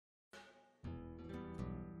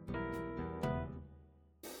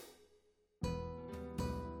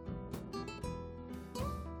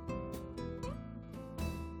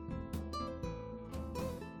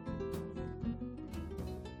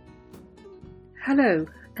Hello,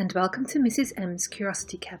 and welcome to Mrs. M's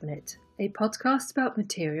Curiosity Cabinet, a podcast about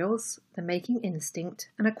materials, the making instinct,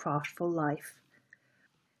 and a craftful life.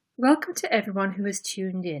 Welcome to everyone who has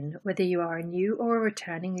tuned in, whether you are a new or a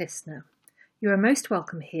returning listener. You are most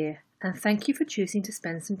welcome here, and thank you for choosing to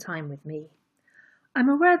spend some time with me. I'm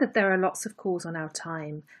aware that there are lots of calls on our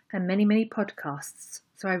time, and many podcasts,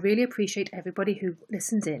 so I really appreciate everybody who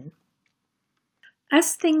listens in.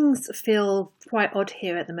 As things feel quite odd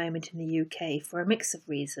here at the moment in the UK for a mix of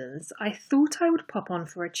reasons, I thought I would pop on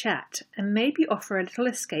for a chat and maybe offer a little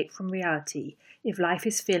escape from reality if life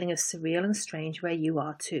is feeling as surreal and strange where you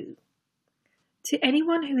are too. To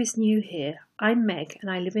anyone who is new here, I'm Meg and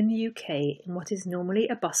I live in the UK in what is normally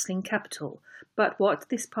a bustling capital, but what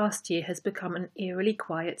this past year has become an eerily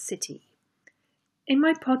quiet city. In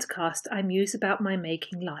my podcast, I muse about my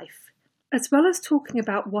making life. As well as talking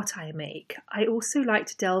about what I make, I also like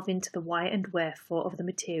to delve into the why and wherefore of the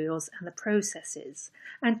materials and the processes,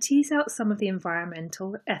 and tease out some of the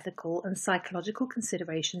environmental, ethical, and psychological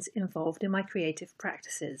considerations involved in my creative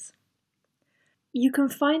practices. You can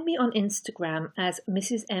find me on Instagram as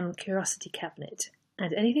Mrs. M Curiosity Cabinet,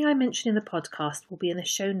 and anything I mention in the podcast will be in the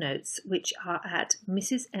show notes, which are at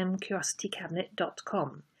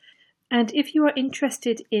mrsmcuriositycabinet.com. And if you are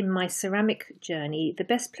interested in my ceramic journey, the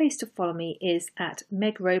best place to follow me is at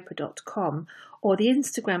megroper.com or the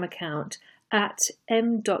Instagram account at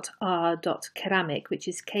m.r.ceramic, which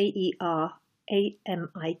is Keramik.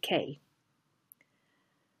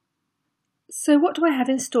 So what do I have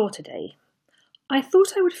in store today? I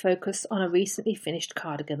thought I would focus on a recently finished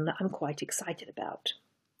cardigan that I'm quite excited about.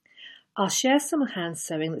 I'll share some hand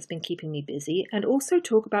sewing that's been keeping me busy and also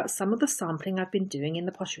talk about some of the sampling I've been doing in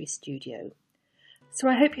the pottery studio. So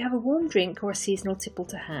I hope you have a warm drink or a seasonal tipple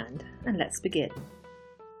to hand, and let's begin.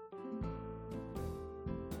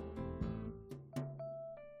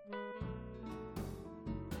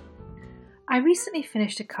 I recently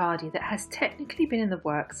finished a cardie that has technically been in the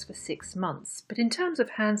works for 6 months, but in terms of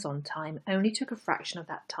hands-on time only took a fraction of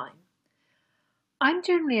that time. I'm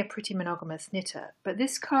generally a pretty monogamous knitter, but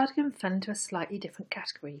this cardigan fell into a slightly different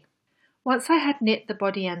category. Once I had knit the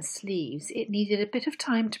body and sleeves, it needed a bit of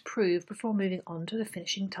time to prove before moving on to the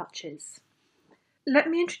finishing touches.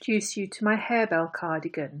 Let me introduce you to my Harebell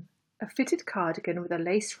cardigan, a fitted cardigan with a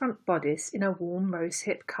lace front bodice in a warm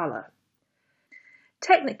rosehip colour.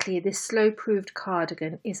 Technically, this slow-proved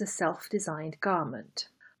cardigan is a self-designed garment.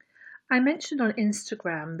 I mentioned on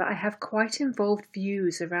Instagram that I have quite involved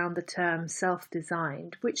views around the term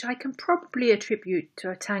self-designed, which I can probably attribute to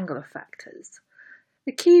a tangle of factors.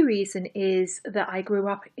 The key reason is that I grew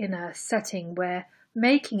up in a setting where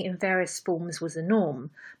making in various forms was a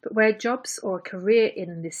norm, but where jobs or a career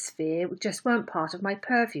in this sphere just weren't part of my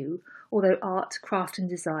purview, although art, craft and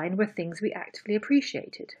design were things we actively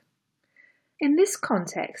appreciated. In this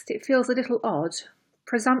context, it feels a little odd,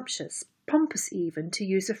 presumptuous, pompous even, to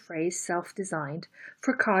use a phrase self-designed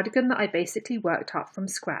for a cardigan that I basically worked up from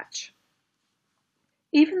scratch.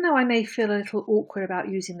 Even though I may feel a little awkward about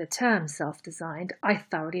using the term self-designed, I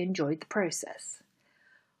thoroughly enjoyed the process.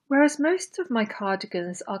 Whereas most of my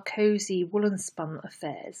cardigans are cosy woolen-spun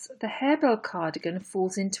affairs, the Harebell cardigan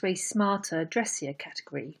falls into a smarter, dressier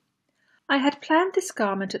category. I had planned this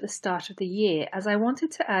garment at the start of the year as I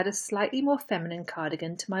wanted to add a slightly more feminine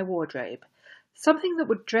cardigan to my wardrobe, something that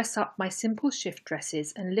would dress up my simple shift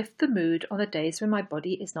dresses and lift the mood on the days when my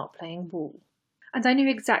body is not playing wool. And I knew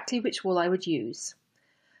exactly which wool I would use.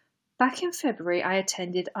 Back in February I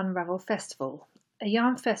attended Unravel Festival, a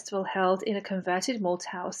yarn festival held in a converted malt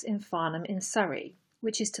house in Farnham in Surrey,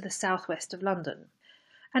 which is to the southwest of London.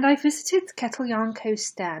 And I visited Kettle Yarn Co.'s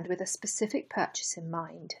stand with a specific purchase in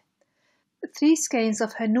mind. 3 skeins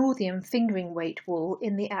of her Northiam fingering weight wool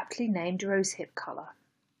in the aptly named rosehip colour.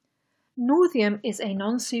 Northiam is a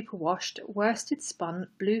non-superwashed, worsted-spun,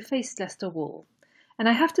 blue-faced Leicester wool, and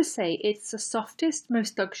I have to say it's the softest,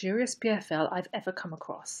 most luxurious PFL I've ever come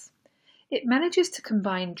across. It manages to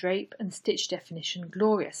combine drape and stitch definition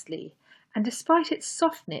gloriously, and despite its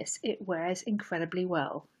softness, it wears incredibly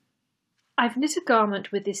well. I've knit a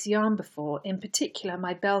garment with this yarn before, in particular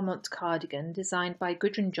my Belmont cardigan designed by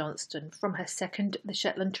Gudrun Johnston from her second The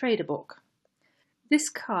Shetland Trader book. This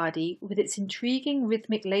cardie, with its intriguing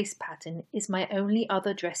rhythmic lace pattern, is my only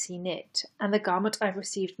other dressy knit, and the garment I've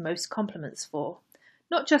received most compliments for,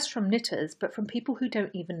 not just from knitters, but from people who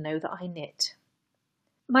don't even know that I knit.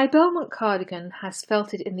 My Belmont cardigan has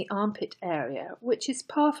felted in the armpit area, which is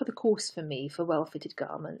par for the course for me for well-fitted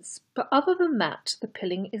garments, but other than that, the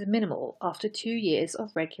pilling is minimal after 2 years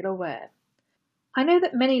of regular wear. I know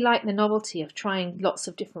that many like the novelty of trying lots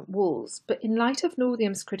of different wools, but in light of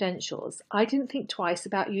Northium's credentials, I didn't think twice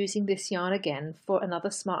about using this yarn again for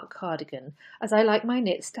another smart cardigan, as I like my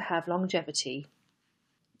knits to have longevity.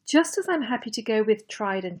 Just as I'm happy to go with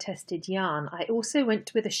tried and tested yarn, I also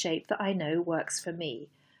went with a shape that I know works for me.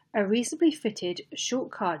 A reasonably fitted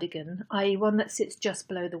short cardigan, i.e. one that sits just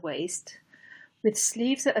below the waist, with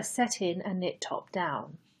sleeves that are set in and knit top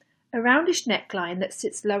down. A roundish neckline that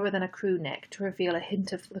sits lower than a crew neck to reveal a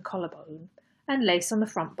hint of the collarbone, and lace on the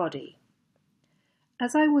front body.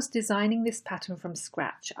 As I was designing this pattern from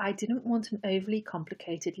scratch, I didn't want an overly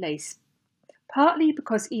complicated lace, partly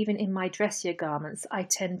because even in my dressier garments I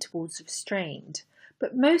tend towards restrained,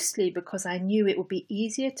 but mostly because I knew it would be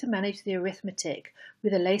easier to manage the arithmetic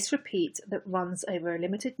with a lace repeat that runs over a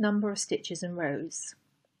limited number of stitches and rows.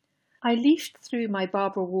 I leafed through my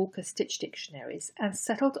Barbara Walker stitch dictionaries and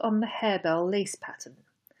settled on the harebell lace pattern.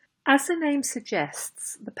 As the name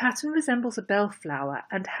suggests, the pattern resembles a bellflower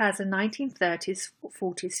and has a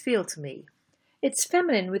 1930s-40s feel to me. It's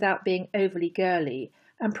feminine without being overly girly,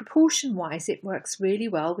 and proportion-wise it works really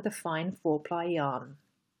well with a fine 4-ply yarn.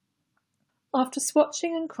 After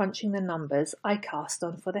swatching and crunching the numbers, I cast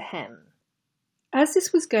on for the hem. As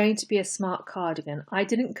this was going to be a smart cardigan, I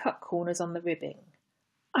didn't cut corners on the ribbing.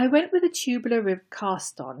 I went with a tubular rib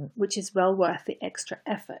cast on, which is well worth the extra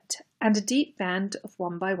effort, and a deep band of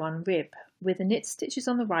 1x1 rib, with the knit stitches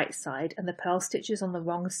on the right side and the purl stitches on the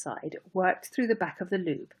wrong side worked through the back of the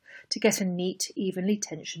loop to get a neat, evenly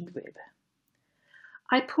tensioned rib.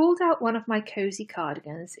 I pulled out one of my cosy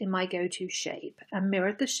cardigans in my go-to shape and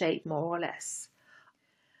mirrored the shape more or less.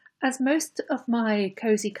 As most of my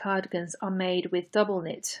cosy cardigans are made with double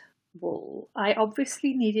knit wool, I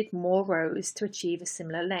obviously needed more rows to achieve a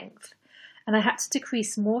similar length, and I had to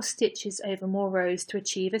decrease more stitches over more rows to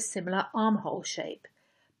achieve a similar armhole shape.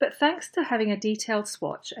 But thanks to having a detailed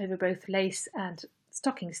swatch over both lace and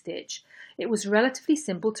stocking stitch, it was relatively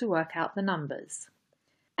simple to work out the numbers.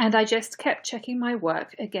 And I just kept checking my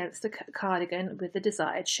work against the cardigan with the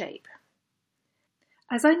desired shape.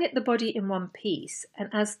 As I knit the body in one piece, and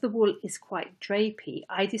as the wool is quite drapey,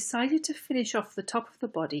 I decided to finish off the top of the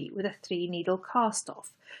body with a 3-needle cast-off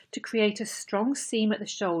to create a strong seam at the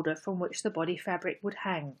shoulder from which the body fabric would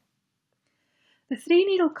hang. The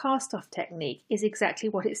 3-needle cast-off technique is exactly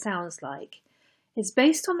what it sounds like. It's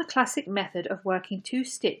based on the classic method of working 2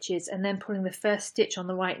 stitches and then pulling the first stitch on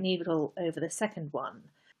the right needle over the second one.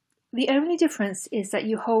 The only difference is that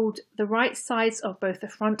you hold the right sides of both the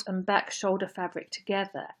front and back shoulder fabric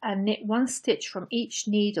together and knit 1 stitch from each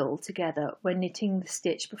needle together when knitting the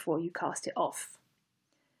stitch before you cast it off.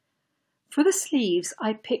 For the sleeves,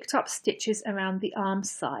 I picked up stitches around the arm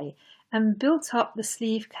side and built up the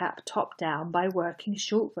sleeve cap top down by working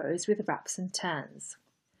short rows with wraps and turns.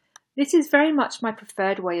 This is very much my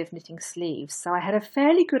preferred way of knitting sleeves, so I had a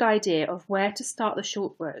fairly good idea of where to start the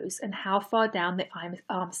short rows and how far down the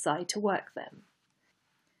arm side to work them.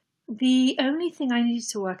 The only thing I needed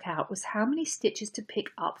to work out was how many stitches to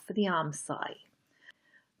pick up for the arm side.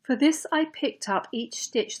 For this I picked up each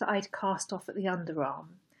stitch that I'd cast off at the underarm,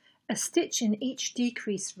 a stitch in each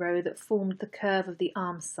decrease row that formed the curve of the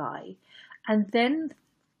arm side, and then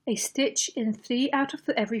a stitch in 3 out of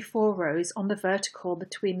every 4 rows on the vertical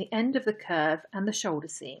between the end of the curve and the shoulder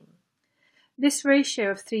seam. This ratio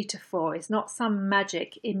of 3 to 4 is not some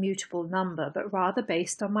magic immutable number, but rather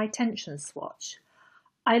based on my tension swatch.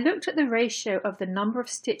 I looked at the ratio of the number of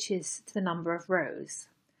stitches to the number of rows.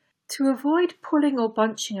 To avoid pulling or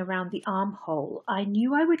bunching around the armhole, I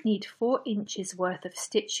knew I would need 4 inches worth of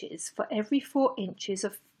stitches for every 4 inches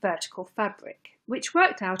of vertical fabric, which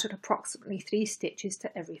worked out at approximately 3 stitches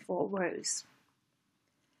to every 4 rows.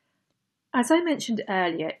 As I mentioned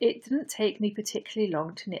earlier, it didn't take me particularly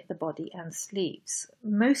long to knit the body and sleeves,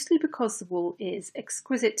 mostly because the wool is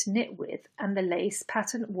exquisite to knit with and the lace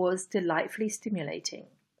pattern was delightfully stimulating.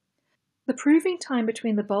 The proving time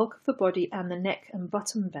between the bulk of the body and the neck and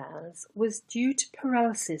button bands was due to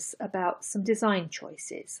paralysis about some design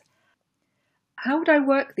choices. How would I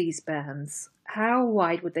work these bands? How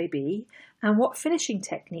wide would they be? And what finishing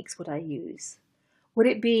techniques would I use? Would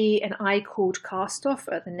it be an I-cord cast-off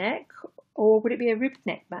at the neck, or would it be a ribbed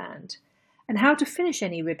neck band? And how to finish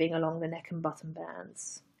any ribbing along the neck and button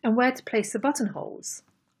bands? And where to place the buttonholes?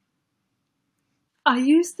 I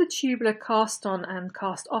used the tubular cast-on and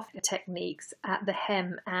cast-off techniques at the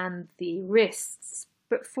hem and the wrists,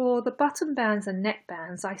 but for the button bands and neck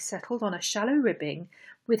bands I settled on a shallow ribbing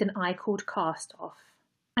with an I-cord cast-off.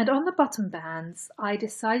 And on the button bands I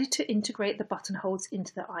decided to integrate the buttonholes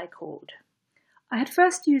into the I-cord. I had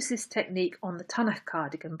first used this technique on the Tunnock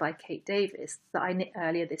cardigan by Kate Davis that I knit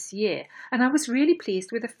earlier this year, and I was really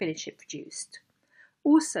pleased with the finish it produced.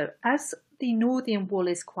 Also, as the Northiam wool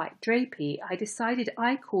is quite drapey, I decided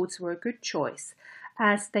I-cords were a good choice,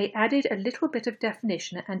 as they added a little bit of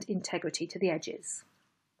definition and integrity to the edges.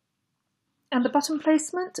 And the button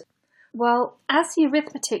placement? Well, as the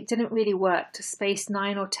arithmetic didn't really work to space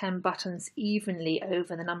 9 or 10 buttons evenly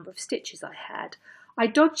over the number of stitches I had, I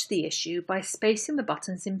dodged the issue by spacing the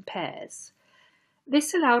buttons in pairs.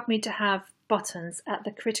 This allowed me to have buttons at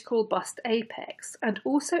the critical bust apex and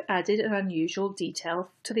also added an unusual detail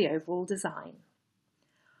to the overall design.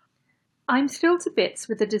 I'm thrilled to bits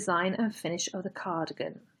with the design and finish of the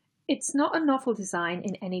cardigan. It's not a novel design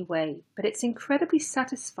in any way, but it's incredibly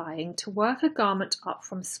satisfying to work a garment up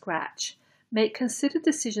from scratch, make considered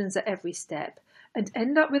decisions at every step, and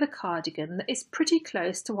end up with a cardigan that is pretty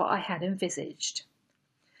close to what I had envisaged.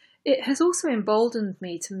 It has also emboldened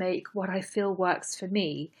me to make what I feel works for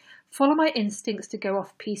me, follow my instincts to go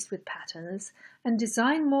off-piste with patterns, and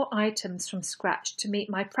design more items from scratch to meet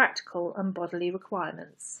my practical and bodily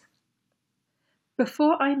requirements.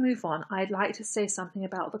 Before I move on, I'd like to say something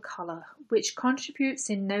about the colour, which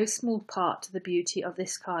contributes in no small part to the beauty of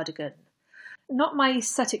this cardigan. Not my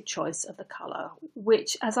aesthetic choice of the colour,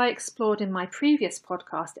 which, as I explored in my previous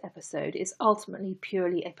podcast episode, is ultimately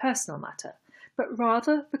purely a personal matter, but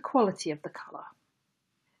rather the quality of the colour.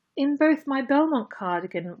 In both my Belmont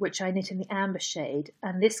cardigan, which I knit in the amber shade,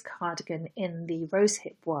 and this cardigan in the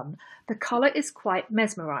rosehip one, the colour is quite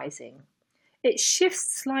mesmerising. It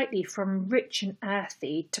shifts slightly from rich and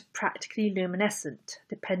earthy to practically luminescent,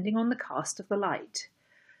 depending on the cast of the light.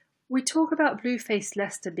 We talk about blue-faced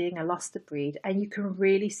Leicester being a luster breed, and you can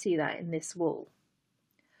really see that in this wool.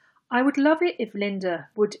 I would love it if Linda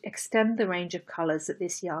would extend the range of colours that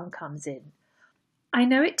this yarn comes in. I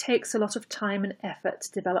know it takes a lot of time and effort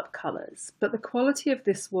to develop colours, but the quality of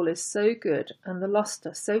this wool is so good and the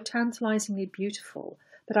luster so tantalisingly beautiful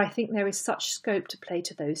that I think there is such scope to play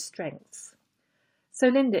to those strengths. So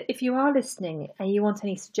Linda, if you are listening and you want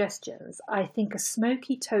any suggestions, I think a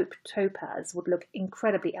smoky taupe topaz would look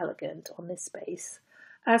incredibly elegant on this base,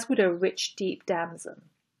 as would a rich deep damson.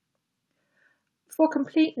 For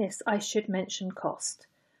completeness, I should mention cost.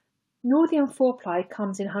 Northiam 4-ply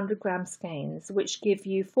comes in 100-gram skeins, which give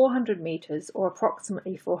you 400 metres or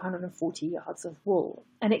approximately 440 yards of wool,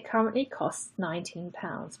 and it currently costs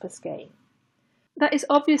 £19 per skein. That is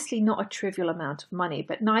obviously not a trivial amount of money,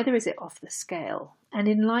 but neither is it off the scale, and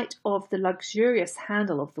in light of the luxurious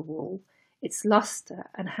handle of the wool, its lustre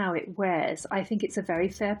and how it wears, I think it's a very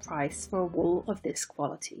fair price for a wool of this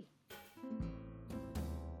quality.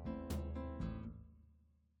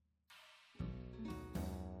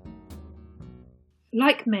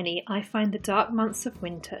 Like many, I find the dark months of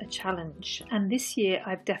winter a challenge, and this year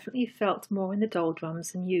I've definitely felt more in the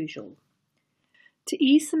doldrums than usual. To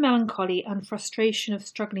ease the melancholy and frustration of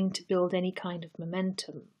struggling to build any kind of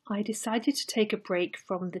momentum, I decided to take a break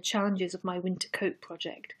from the challenges of my winter coat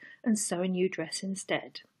project and sew a new dress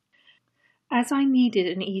instead. As I needed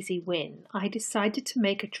an easy win, I decided to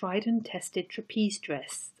make a tried and tested trapeze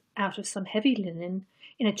dress out of some heavy linen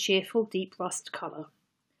in a cheerful deep rust colour.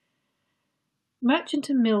 Merchant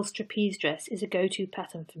 & Mill's trapeze dress is a go-to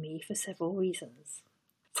pattern for me for several reasons.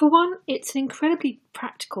 For one, it's an incredibly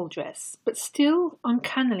practical dress, but still,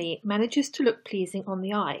 uncannily, manages to look pleasing on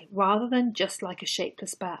the eye, rather than just like a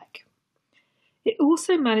shapeless bag. It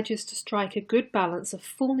also manages to strike a good balance of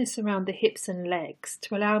fullness around the hips and legs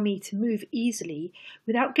to allow me to move easily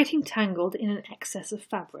without getting tangled in an excess of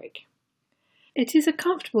fabric. It is a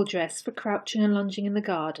comfortable dress for crouching and lunging in the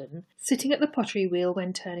garden, sitting at the pottery wheel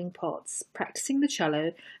when turning pots, practicing the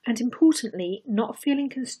cello, and importantly, not feeling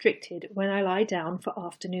constricted when I lie down for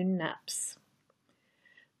afternoon naps.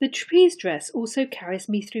 The trapeze dress also carries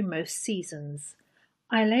me through most seasons.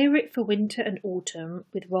 I layer it for winter and autumn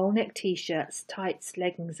with roll-neck t-shirts, tights,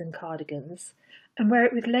 leggings and cardigans, and wear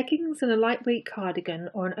it with leggings and a lightweight cardigan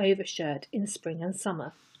or an overshirt in spring and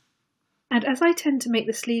summer. And as I tend to make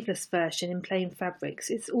the sleeveless version in plain fabrics,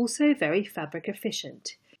 it's also very fabric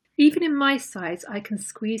efficient. Even in my size, I can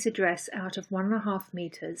squeeze a dress out of 1.5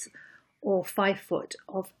 metres or 5 foot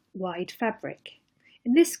of wide fabric.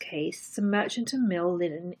 In this case, some Merchant & Mill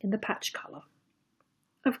linen in the patch colour.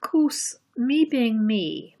 Of course, me being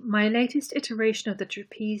me, my latest iteration of the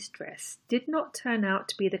trapeze dress did not turn out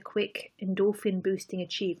to be the quick, endorphin-boosting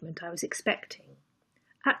achievement I was expecting.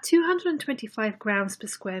 At 225 grams per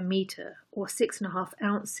square metre, or 6.5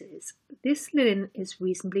 ounces, this linen is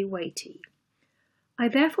reasonably weighty. I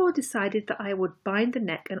therefore decided that I would bind the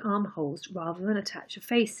neck and armholes rather than attach a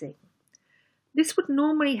facing. This would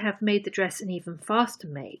normally have made the dress an even faster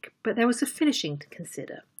make, but there was a finishing to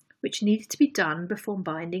consider, which needed to be done before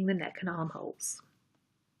binding the neck and armholes.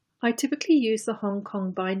 I typically use the Hong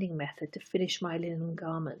Kong binding method to finish my linen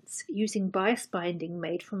garments, using bias binding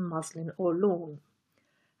made from muslin or lawn.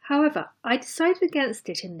 However, I decided against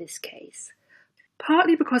it in this case,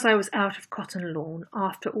 partly because I was out of cotton lawn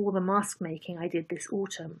after all the mask making I did this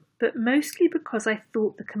autumn, but mostly because I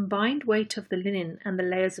thought the combined weight of the linen and the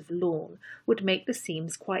layers of lawn would make the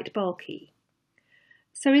seams quite bulky.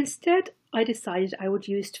 So instead, I decided I would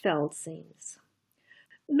use felled seams.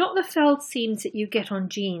 Not the felled seams that you get on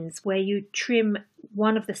jeans, where you trim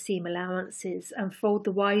one of the seam allowances and fold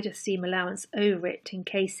the wider seam allowance over it to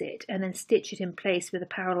encase it, and then stitch it in place with a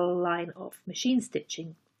parallel line of machine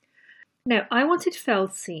stitching. No, I wanted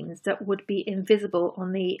felled seams that would be invisible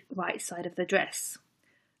on the right side of the dress.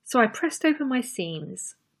 So I pressed open my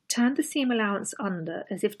seams, turned the seam allowance under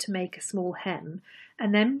as if to make a small hem,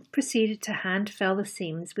 and then proceeded to hand fell the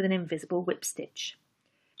seams with an invisible whip stitch.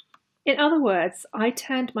 In other words, I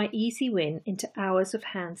turned my easy win into hours of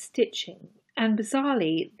hand stitching, and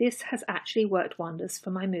bizarrely, this has actually worked wonders for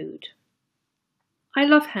my mood. I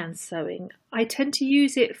love hand sewing. I tend to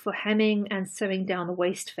use it for hemming and sewing down the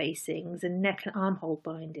waist facings and neck and armhole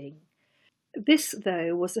binding. This,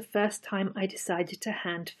 though, was the first time I decided to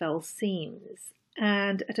hand fell seams,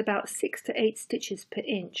 and at about 6 to 8 stitches per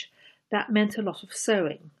inch, that meant a lot of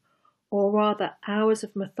sewing, or rather hours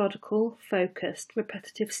of methodical, focused,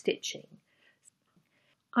 repetitive stitching.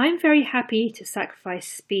 I'm very happy to sacrifice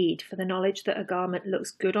speed for the knowledge that a garment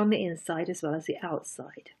looks good on the inside as well as the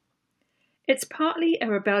outside. It's partly a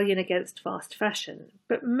rebellion against fast fashion,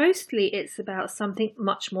 but mostly it's about something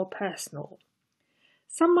much more personal.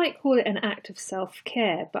 Some might call it an act of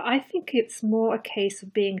self-care, but I think it's more a case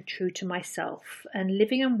of being true to myself and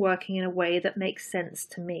living and working in a way that makes sense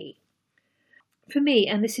to me. For me,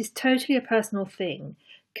 and this is totally a personal thing,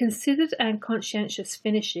 considered and conscientious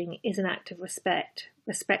finishing is an act of respect.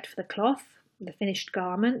 Respect for the cloth, the finished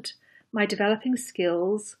garment, my developing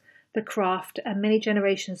skills, the craft, and many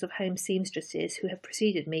generations of home seamstresses who have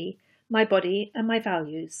preceded me, my body, and my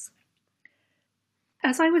values.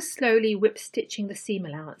 As I was slowly whip-stitching the seam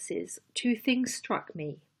allowances, 2 things struck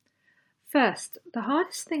me. First, the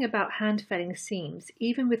hardest thing about hand-felling seams,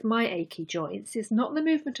 even with my achy joints, is not the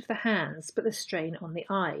movement of the hands, but the strain on the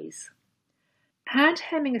eyes.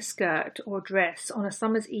 Hand-hemming a skirt or dress on a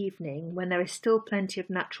summer's evening when there is still plenty of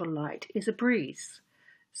natural light is a breeze.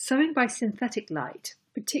 Sewing by synthetic light,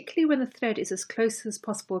 particularly when the thread is as close as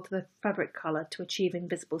possible to the fabric colour to achieve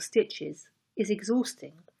invisible stitches, is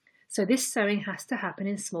exhausting, so this sewing has to happen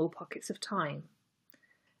in small pockets of time.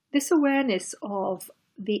 This awareness of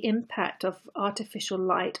the impact of artificial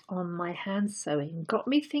light on my hand sewing got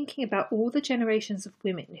me thinking about all the generations of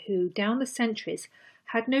women who, down the centuries,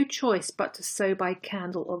 had no choice but to sew by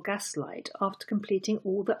candle or gaslight after completing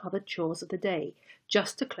all the other chores of the day,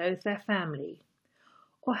 just to clothe their family.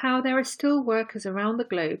 Or how there are still workers around the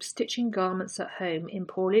globe stitching garments at home in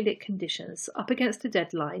poorly lit conditions up against a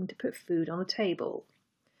deadline to put food on the table.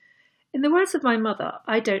 In the words of my mother,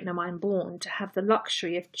 I don't know I'm born to have the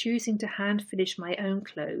luxury of choosing to hand-finish my own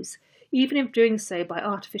clothes, even if doing so by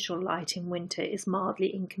artificial light in winter is mildly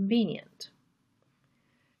inconvenient.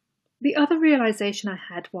 The other realization I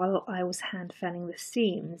had while I was hand-felling the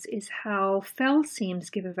seams is how felled seams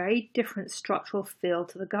give a very different structural feel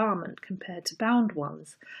to the garment compared to bound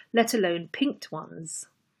ones, let alone pinked ones.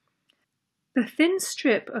 The thin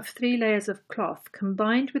strip of 3 layers of cloth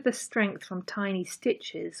combined with the strength from tiny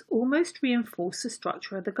stitches almost reinforce the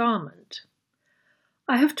structure of the garment.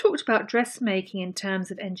 I have talked about dressmaking in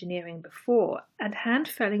terms of engineering before, and hand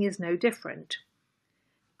felling is no different.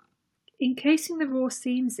 Encasing the raw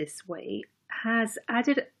seams this way has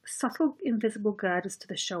added subtle invisible girders to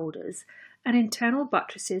the shoulders and internal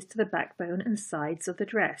buttresses to the backbone and sides of the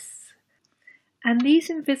dress. And these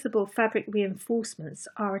invisible fabric reinforcements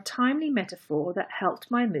are a timely metaphor that helped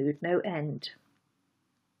my mood no end.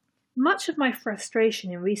 Much of my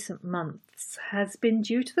frustration in recent months has been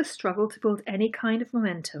due to the struggle to build any kind of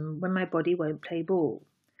momentum when my body won't play ball.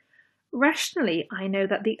 Rationally, I know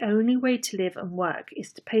that the only way to live and work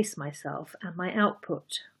is to pace myself and my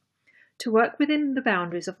output, to work within the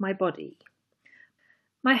boundaries of my body.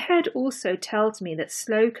 My head also tells me that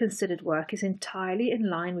slow, considered work is entirely in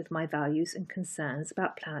line with my values and concerns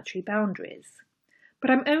about planetary boundaries.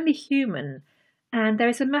 But I'm only human, and there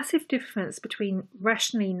is a massive difference between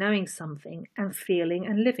rationally knowing something and feeling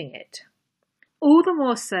and living it. All the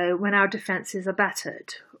more so when our defences are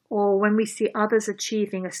battered, or when we see others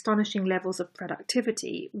achieving astonishing levels of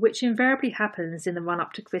productivity, which invariably happens in the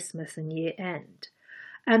run-up to Christmas and year-end.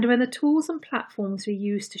 and when the tools and platforms we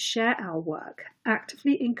use to share our work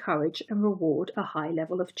actively encourage and reward a high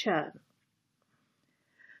level of churn.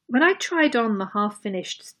 When I tried on the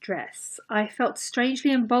half-finished dress, I felt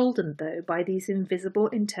strangely emboldened, though, by these invisible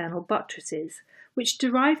internal buttresses, which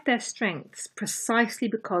derived their strengths precisely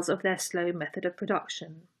because of their slow method of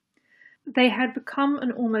production. They had become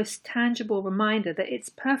an almost tangible reminder that it's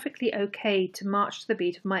perfectly okay to march to the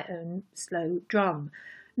beat of my own slow drum,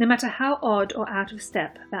 no matter how odd or out of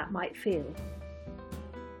step that might feel.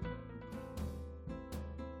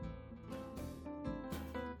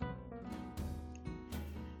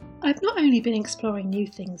 I've not only been exploring new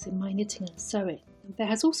things in my knitting and sewing, there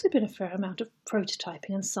has also been a fair amount of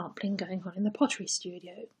prototyping and sampling going on in the pottery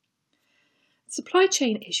studio. Supply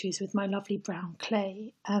chain issues with my lovely brown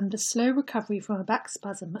clay and a slow recovery from a back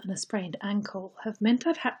spasm and a sprained ankle have meant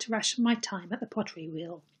I've had to ration my time at the pottery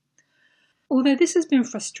wheel. Although this has been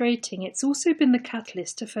frustrating, it's also been the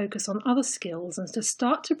catalyst to focus on other skills and to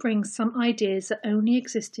start to bring some ideas that only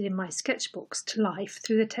existed in my sketchbooks to life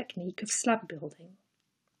through the technique of slab building.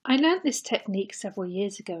 I learnt this technique several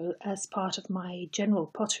years ago as part of my general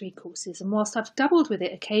pottery courses, and whilst I've dabbled with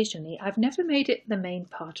it occasionally, I've never made it the main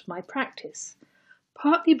part of my practice,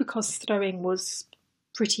 partly because throwing was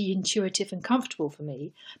pretty intuitive and comfortable for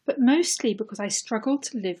me, but mostly because I struggled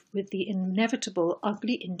to live with the inevitable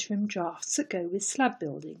ugly interim drafts that go with slab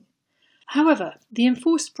building. However, the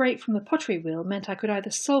enforced break from the pottery wheel meant I could either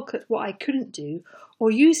sulk at what I couldn't do or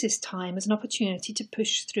use this time as an opportunity to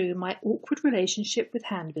push through my awkward relationship with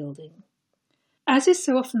hand building. As is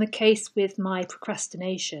so often the case with my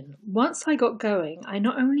procrastination, once I got going, I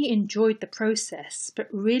not only enjoyed the process, but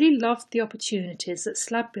really loved the opportunities that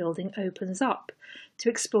slab building opens up to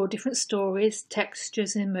explore different stories,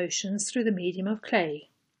 textures, and emotions through the medium of clay.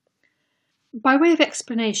 By way of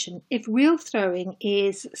explanation, if wheel throwing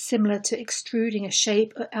is similar to extruding a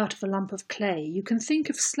shape out of a lump of clay, you can think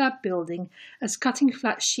of slab building as cutting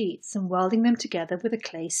flat sheets and welding them together with a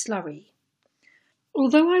clay slurry.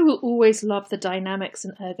 Although I will always love the dynamics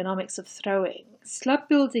and ergonomics of throwing, slab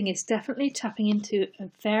building is definitely tapping into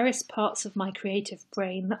various parts of my creative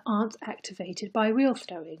brain that aren't activated by wheel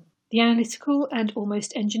throwing, the analytical and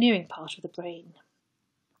almost engineering part of the brain.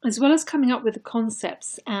 As well as coming up with the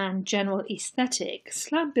concepts and general aesthetic,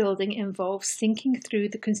 slab building involves thinking through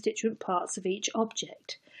the constituent parts of each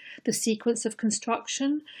object, the sequence of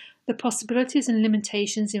construction, the possibilities and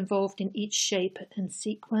limitations involved in each shape and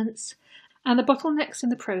sequence, and the bottlenecks in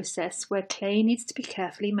the process where clay needs to be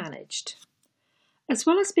carefully managed. As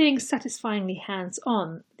well as being satisfyingly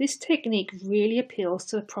hands-on, this technique really appeals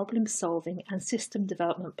to the problem-solving and system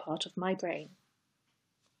development part of my brain.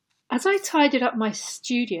 As I tidied up my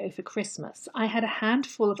studio for Christmas, I had a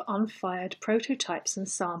handful of unfired prototypes and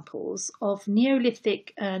samples of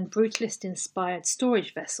Neolithic and Brutalist-inspired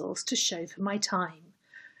storage vessels to show for my time.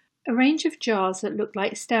 A range of jars that looked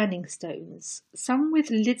like standing stones, some with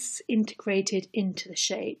lids integrated into the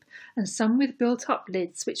shape, and some with built-up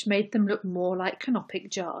lids which made them look more like canopic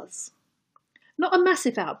jars. Not a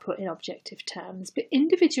massive output in objective terms, but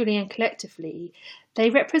individually and collectively, they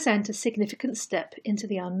represent a significant step into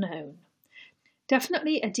the unknown.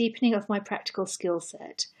 Definitely a deepening of my practical skill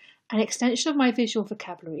set, an extension of my visual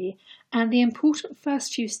vocabulary, and the important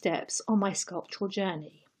first few steps on my sculptural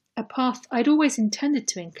journey, a path I'd always intended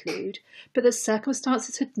to include, but that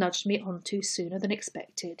circumstances had nudged me onto sooner than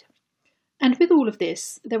expected. And with all of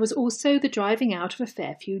this, there was also the driving out of a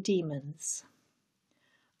fair few demons.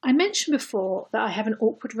 I mentioned before that I have an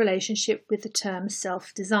awkward relationship with the term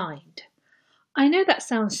self-designed. I know that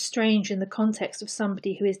sounds strange in the context of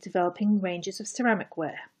somebody who is developing ranges of ceramic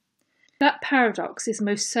ware. That paradox is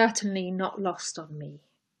most certainly not lost on me.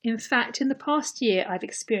 In fact, in the past year I've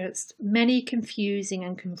experienced many confusing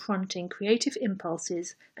and confronting creative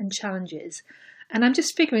impulses and challenges, and I'm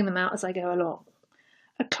just figuring them out as I go along.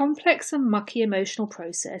 A complex and mucky emotional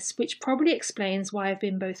process which probably explains why I've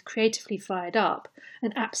been both creatively fired up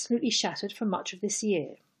and absolutely shattered for much of this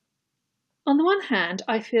year. On the one hand,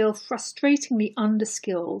 I feel frustratingly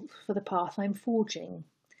underskilled for the path I'm forging.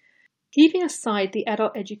 Leaving aside the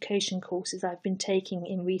adult education courses I've been taking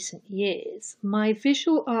in recent years, my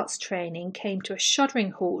visual arts training came to a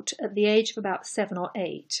shuddering halt at the age of about 7 or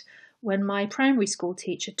 8, when my primary school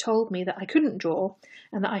teacher told me that I couldn't draw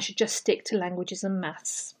and that I should just stick to languages and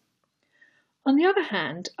maths. On the other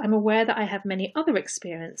hand, I'm aware that I have many other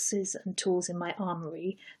experiences and tools in my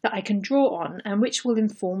armoury that I can draw on and which will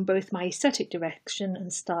inform both my aesthetic direction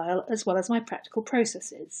and style as well as my practical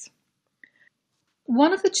processes.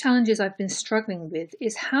 One of the challenges I've been struggling with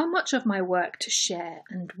is how much of my work to share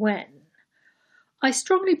and when. I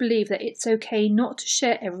strongly believe that it's okay not to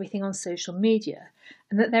share everything on social media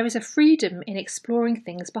and that there is a freedom in exploring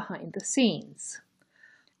things behind the scenes.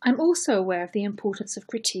 I'm also aware of the importance of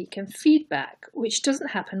critique and feedback, which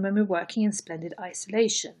doesn't happen when we're working in splendid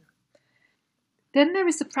isolation. Then there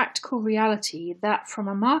is the practical reality that from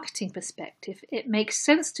a marketing perspective, it makes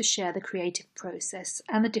sense to share the creative process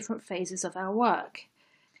and the different phases of our work.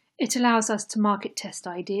 It allows us to market test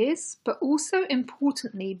ideas, but also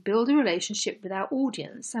importantly build a relationship with our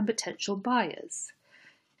audience and potential buyers.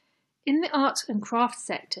 In the art and craft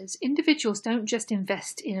sectors, individuals don't just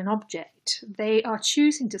invest in an object, they are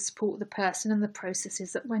choosing to support the person and the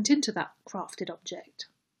processes that went into that crafted object.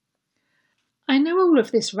 I know all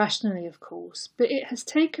of this rationally, of course, but it has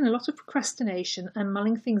taken a lot of procrastination and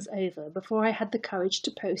mulling things over before I had the courage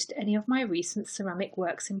to post any of my recent ceramic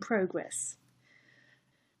works in progress.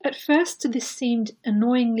 At first, this seemed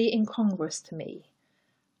annoyingly incongruous to me.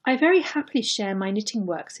 I very happily share my knitting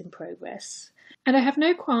works in progress, and I have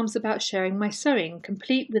no qualms about sharing my sewing,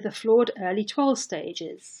 complete with the flawed early 12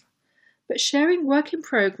 stages. But sharing work in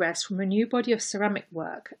progress from a new body of ceramic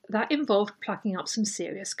work, that involved plucking up some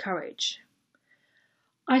serious courage.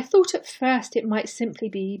 I thought at first it might simply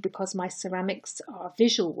be because my ceramics are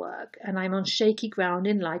visual work and I'm on shaky ground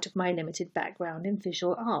in light of my limited background in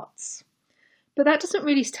visual arts. But that doesn't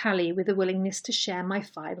really tally with the willingness to share my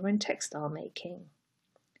fibre and textile making.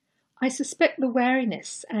 I suspect the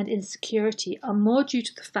wariness and insecurity are more due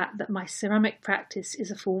to the fact that my ceramic practice is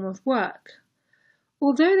a form of work.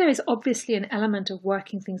 Although there is obviously an element of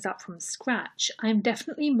working things up from scratch, I am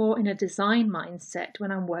definitely more in a design mindset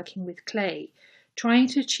when I'm working with clay, trying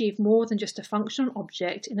to achieve more than just a functional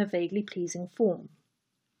object in a vaguely pleasing form.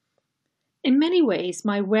 In many ways,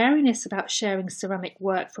 my wariness about sharing ceramic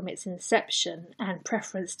work from its inception and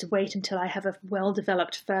preference to wait until I have a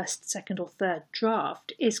well-developed first, second or third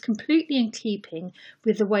draft is completely in keeping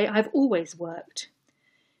with the way I've always worked.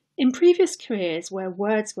 In previous careers where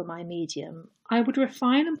words were my medium, I would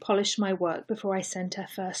refine and polish my work before I sent a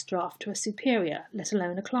first draft to a superior, let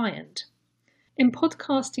alone a client. In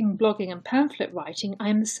podcasting, blogging and pamphlet writing, I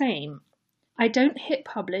am the same. I don't hit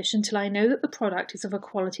publish until I know that the product is of a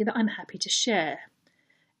quality that I'm happy to share.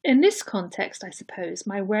 In this context, I suppose,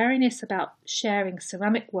 my wariness about sharing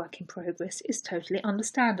ceramic work in progress is totally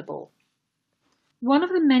understandable. One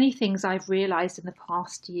of the many things I've realised in the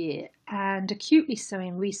past year, and acutely so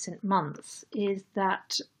in recent months, is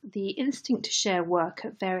that the instinct to share work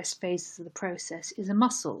at various phases of the process is a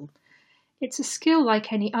muscle. It's a skill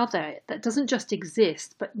like any other that doesn't just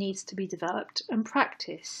exist but needs to be developed and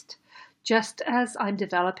practiced, just as I'm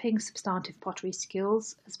developing substantive pottery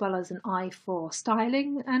skills as well as an eye for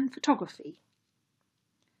styling and photography.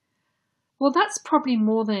 Well, that's probably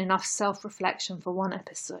more than enough self-reflection for one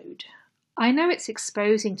episode. I know it's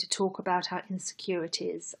exposing to talk about our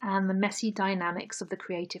insecurities and the messy dynamics of the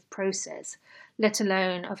creative process, let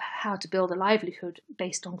alone of how to build a livelihood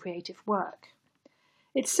based on creative work.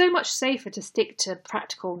 It's so much safer to stick to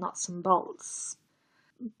practical nuts and bolts.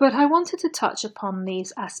 But I wanted to touch upon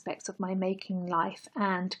these aspects of my making life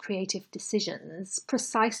and creative decisions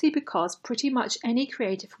precisely because pretty much any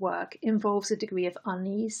creative work involves a degree of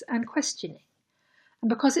unease and questioning, and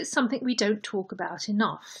because it's something we don't talk about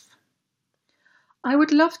enough. I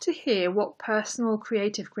would love to hear what personal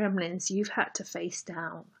creative gremlins you've had to face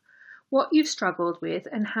down, what you've struggled with,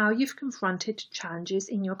 and how you've confronted challenges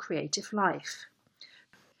in your creative life.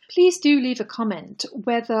 Please do leave a comment,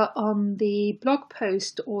 whether on the blog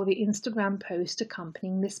post or the Instagram post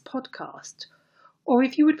accompanying this podcast. Or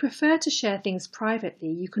if you would prefer to share things privately,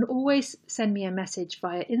 you can always send me a message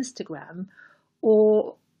via Instagram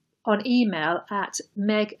or on email at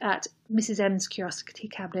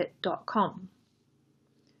meg@mrsmscuriositycabinet.com.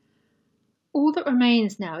 All that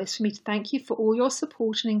remains now is for me to thank you for all your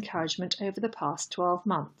support and encouragement over the past 12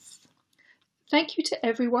 months. Thank you to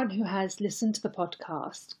everyone who has listened to the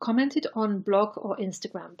podcast, commented on blog or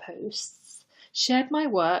Instagram posts, shared my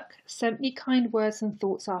work, sent me kind words and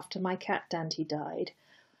thoughts after my cat Dante died,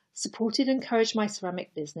 supported and encouraged my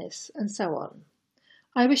ceramic business, and so on.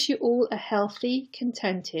 I wish you all a healthy,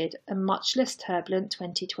 contented, and much less turbulent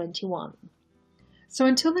 2021. So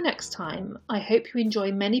until the next time, I hope you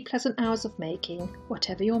enjoy many pleasant hours of making,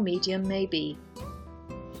 whatever your medium may be.